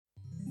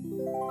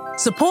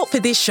Support for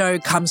this show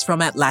comes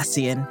from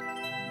Atlassian.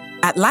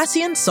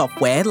 Atlassian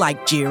software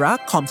like Jira,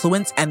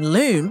 Confluence, and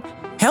Loom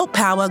help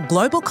power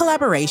global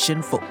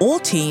collaboration for all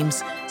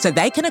teams so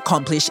they can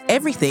accomplish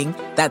everything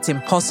that's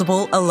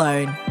impossible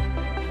alone.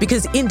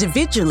 Because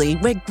individually,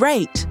 we're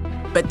great,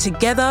 but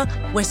together,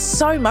 we're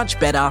so much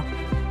better.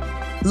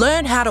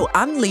 Learn how to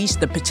unleash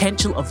the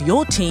potential of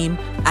your team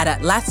at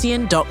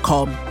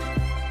Atlassian.com.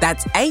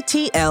 That's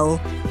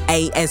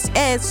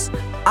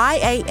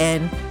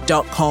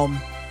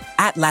Atlassian.com.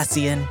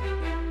 Atlassian.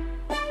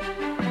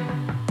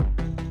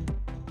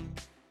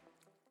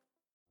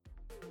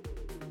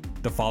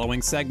 The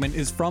following segment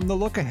is from The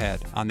Look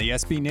Ahead on the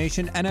SB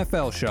Nation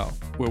NFL Show,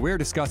 where we're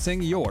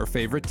discussing your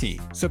favorite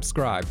team.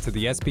 Subscribe to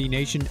the SB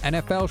Nation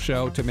NFL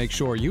Show to make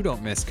sure you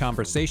don't miss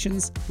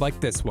conversations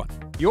like this one.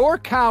 Your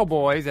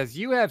Cowboys, as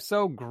you have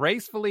so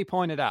gracefully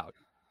pointed out,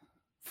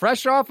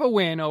 fresh off a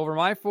win over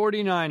my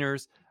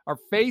 49ers, are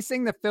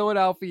facing the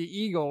Philadelphia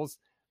Eagles,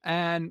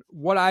 and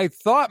what I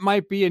thought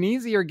might be an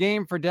easier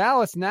game for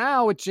Dallas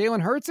now with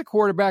Jalen Hurts a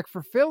quarterback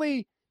for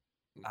Philly.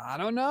 I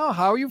don't know.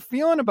 How are you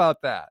feeling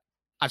about that?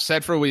 I've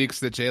said for weeks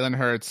that Jalen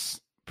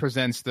Hurts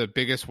presents the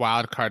biggest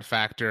wild card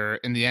factor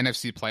in the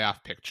NFC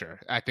playoff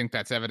picture. I think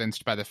that's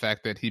evidenced by the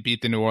fact that he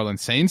beat the New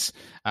Orleans Saints.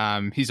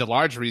 He's a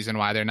large reason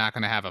why they're not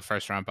going to have a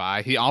first-round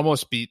bye. He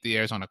almost beat the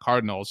Arizona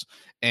Cardinals,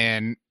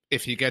 and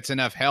if he gets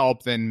enough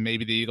help, then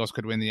maybe the Eagles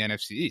could win the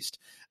NFC East.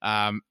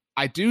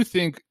 I do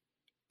think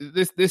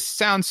this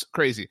sounds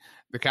crazy.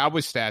 The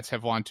Cowboys stats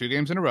have won 2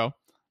 games in a row.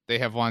 They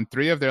have won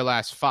 3 of their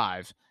last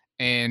 5,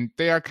 and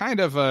they are kind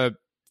of a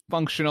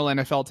functional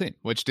NFL team,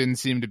 which didn't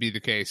seem to be the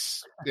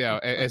case,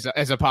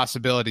 as a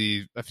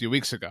possibility a few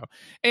weeks ago.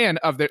 And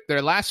of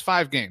their last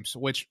 5 games,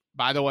 which,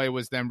 by the way,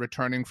 was them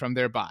returning from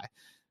their bye,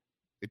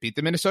 they beat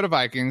the Minnesota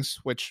Vikings,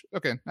 which,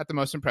 okay, not the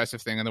most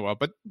impressive thing in the world,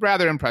 but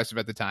rather impressive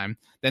at the time.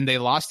 Then they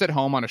lost at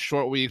home on a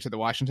short week to the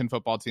Washington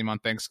football team on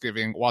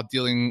Thanksgiving while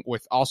dealing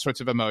with all sorts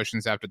of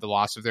emotions after the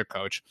loss of their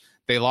coach.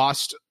 They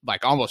lost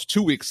like almost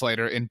 2 weeks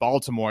later in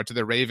Baltimore to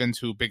the Ravens,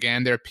 who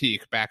began their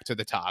peak back to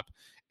the top.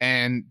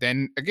 And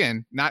then,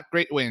 again, not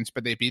great wins,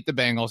 but they beat the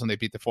Bengals and they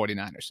beat the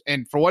 49ers.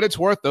 And for what it's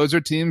worth, those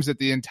are teams that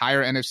the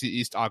entire NFC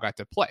East all got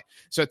to play.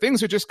 So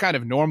things are just kind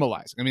of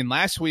normalizing. I mean,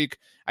 last week,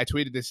 I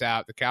tweeted this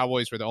out. The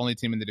Cowboys were the only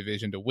team in the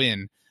division to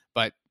win,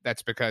 but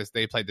that's because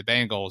they played the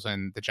Bengals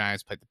and the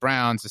Giants played the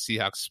Browns, the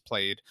Seahawks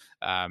played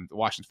the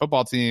Washington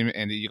football team,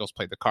 and the Eagles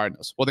played the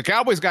Cardinals. Well, the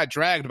Cowboys got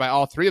dragged by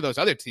all 3 of those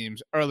other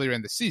teams earlier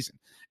in the season.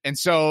 And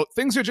so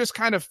things are just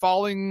kind of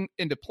falling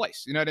into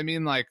place. You know what I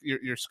mean? Like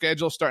your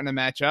schedule's starting to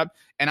match up.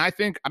 And I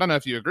don't know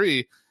if you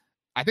agree,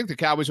 I think the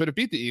Cowboys would have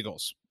beat the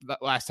Eagles the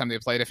last time they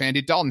played if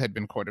Andy Dalton had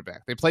been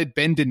quarterback. They played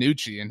Ben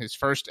DiNucci in his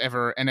first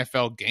ever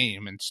NFL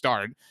game and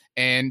start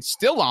and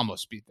still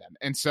almost beat them.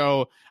 And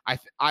so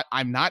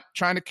I'm not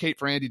trying to cape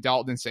for Andy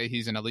Dalton and say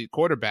he's an elite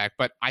quarterback,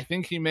 but I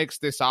think he makes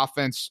this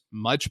offense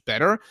much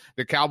better.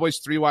 The Cowboys'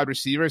 3 wide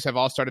receivers have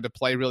all started to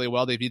play really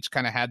well. They've each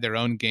kind of had their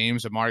own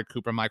games, Amari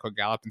Cooper, Michael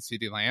Gallup, and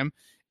CeeDee Lamb.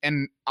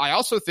 And I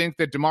also think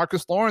that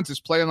DeMarcus Lawrence is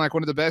playing like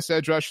one of the best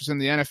edge rushers in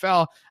the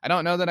NFL. I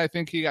don't know that I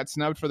think he got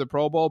snubbed for the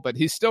Pro Bowl, but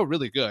he's still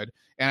really good.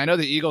 And I know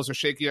the Eagles are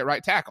shaky at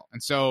right tackle.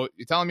 And so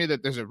you're telling me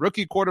that there's a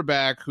rookie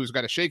quarterback who's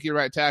got a shaky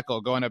right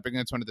tackle going up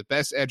against one of the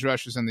best edge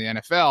rushers in the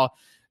NFL.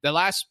 The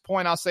last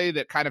point I'll say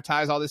that kind of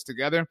ties all this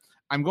together,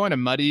 I'm going to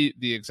muddy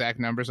the exact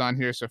numbers on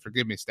here, so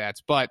forgive me,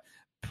 stats, but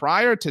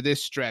prior to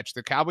this stretch,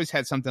 the Cowboys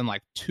had something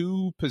like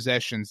 2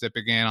 possessions that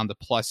began on the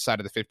plus side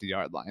of the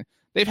 50-yard line.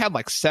 They've had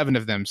like 7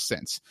 of them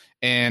since.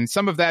 And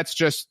some of that's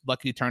just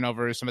lucky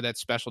turnovers. Some of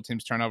that's special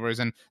teams turnovers.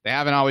 And they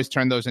haven't always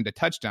turned those into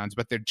touchdowns,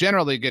 but they're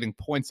generally getting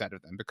points out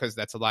of them because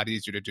that's a lot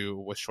easier to do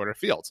with shorter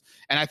fields.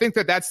 And I think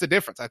that that's the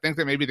difference. I think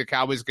that maybe the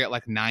Cowboys get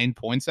like 9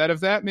 points out of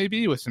that,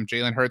 maybe with some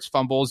Jalen Hurts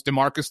fumbles.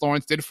 DeMarcus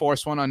Lawrence did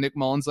force one on Nick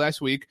Mullins last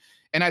week.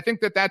 And I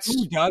think that that's...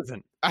 Who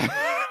doesn't? I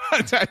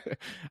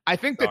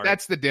think that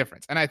that's the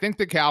difference. And I think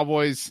the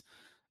Cowboys,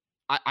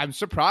 I'm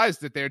surprised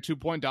that they're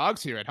 2-point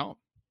dogs here at home.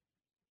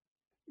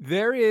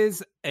 There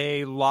is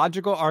a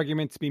logical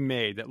argument to be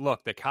made that,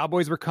 look, the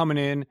Cowboys were coming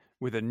in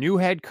with a new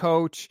head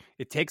coach.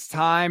 It takes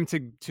time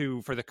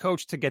for the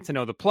coach to get to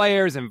know the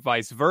players and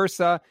vice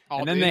versa.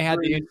 And then they had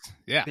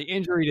the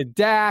injury to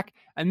Dak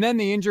and then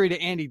the injury to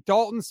Andy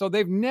Dalton. So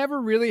they've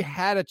never really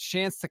had a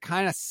chance to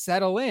kind of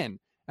settle in.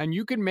 And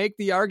you can make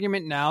the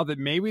argument now that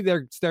maybe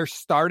they're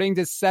starting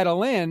to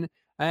settle in,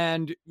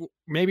 and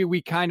maybe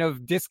we kind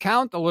of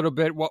discount a little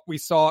bit what we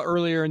saw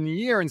earlier in the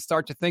year and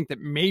start to think that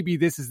maybe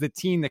this is the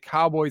team the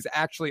Cowboys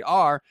actually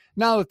are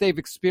now that they've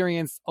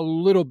experienced a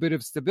little bit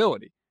of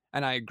stability.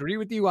 And I agree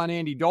with you on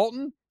Andy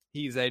Dalton.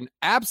 He's an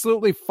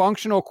absolutely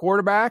functional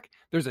quarterback.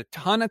 There's a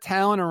ton of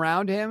talent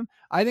around him.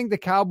 I think the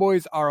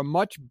Cowboys are a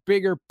much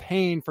bigger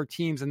pain for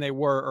teams than they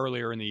were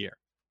earlier in the year.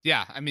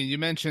 Yeah, I mean, you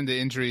mentioned the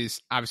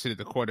injuries, obviously, to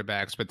the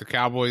quarterbacks, but the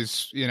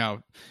Cowboys,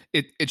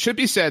 it should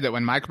be said that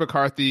when Mike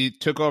McCarthy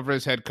took over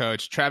as head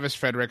coach, Travis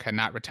Frederick had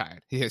not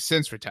retired. He has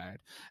since retired.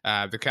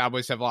 The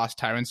Cowboys have lost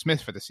Tyron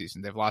Smith for the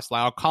season. They've lost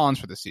Lyle Collins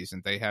for the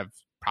season. They have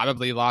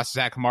probably lost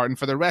Zach Martin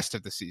for the rest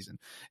of the season.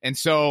 And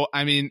so,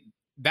 I mean,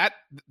 that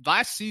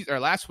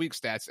last week's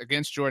stats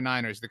against your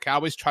Niners, the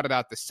Cowboys trotted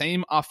out the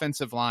same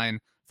offensive line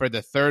for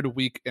the third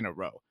week in a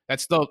row.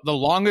 That's the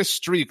longest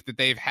streak that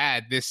they've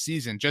had this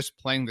season, just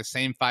playing the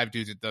same 5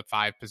 dudes at the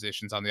 5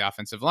 positions on the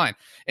offensive line.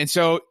 And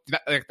so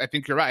I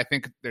think you're right. I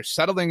think they're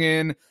settling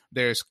in.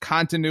 There's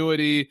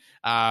continuity.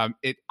 I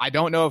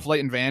don't know if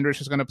Leighton Vander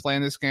Esch is going to play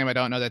in this game. I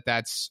don't know that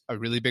that's a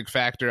really big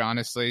factor,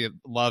 honestly.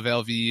 Love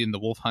LV and the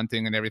wolf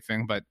hunting and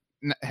everything, but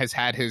has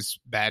had his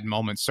bad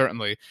moments,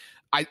 certainly.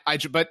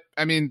 But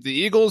I mean, the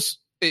Eagles,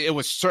 it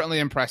was certainly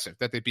impressive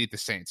that they beat the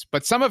Saints.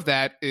 But some of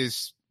that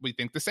is we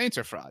think the Saints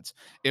are frauds.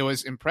 It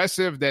was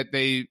impressive that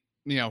they,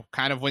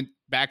 kind of went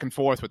back and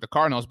forth with the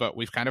Cardinals, but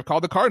we've kind of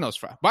called the Cardinals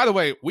fraud. By the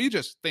way, we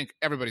just think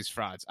everybody's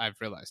frauds, I've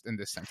realized in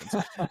this sentence.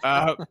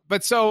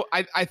 But so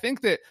I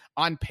think that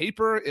on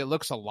paper, it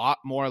looks a lot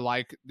more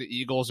like the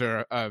Eagles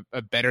are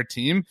a better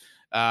team.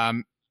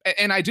 And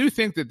I do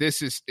think that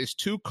this is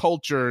two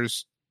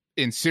cultures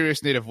in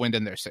serious need of wind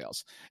in their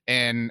sails.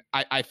 And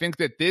I think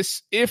that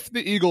if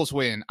the Eagles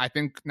win, I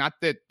think not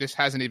that this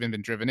hasn't even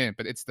been driven in,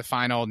 but it's the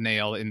final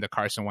nail in the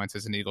Carson Wentz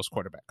as an Eagles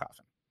quarterback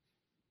coffin.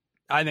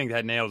 I think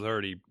that nail's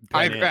already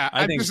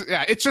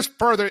it's just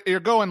further, you're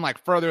going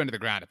like further into the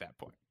ground at that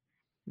point.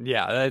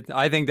 Yeah,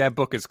 I think that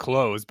book is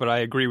closed, but I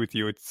agree with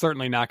you. It's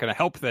certainly not going to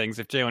help things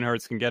if Jalen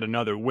Hurts can get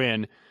another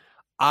win.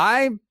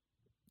 I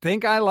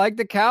think I like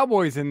the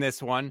Cowboys in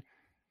this one.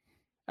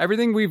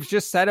 Everything we've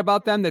just said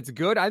about them that's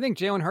good, I think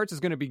Jalen Hurts is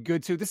going to be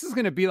good too. This is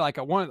going to be like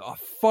a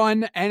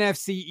fun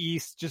NFC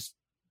East, just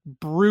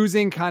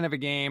bruising kind of a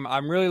game.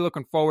 I'm really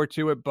looking forward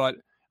to it, but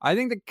I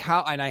think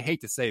and I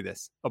hate to say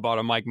this about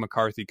a Mike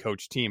McCarthy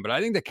coach team, but I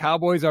think the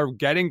Cowboys are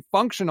getting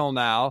functional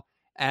now,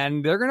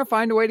 and they're going to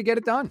find a way to get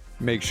it done.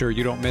 Make sure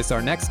you don't miss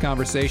our next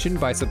conversation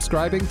by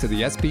subscribing to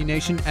the SB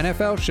Nation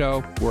NFL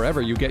show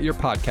wherever you get your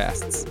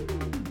podcasts.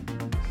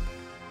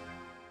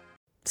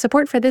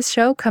 Support for this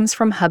show comes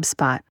from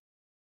HubSpot.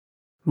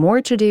 More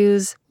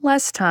to-dos,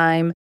 less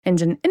time, and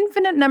an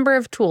infinite number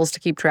of tools to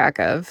keep track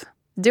of.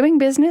 Doing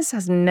business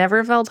has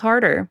never felt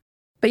harder.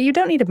 But you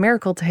don't need a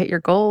miracle to hit your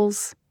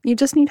goals. You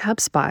just need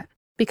HubSpot,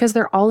 because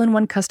their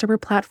all-in-one customer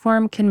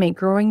platform can make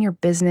growing your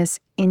business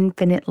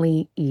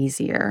infinitely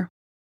easier.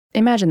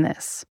 Imagine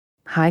this: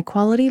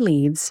 high-quality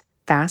leads,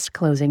 fast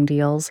closing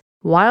deals,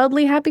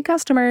 wildly happy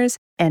customers,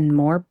 and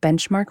more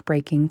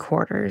benchmark-breaking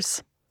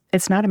quarters.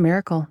 It's not a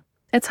miracle.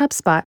 It's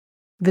HubSpot.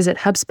 Visit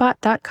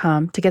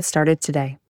HubSpot.com to get started today.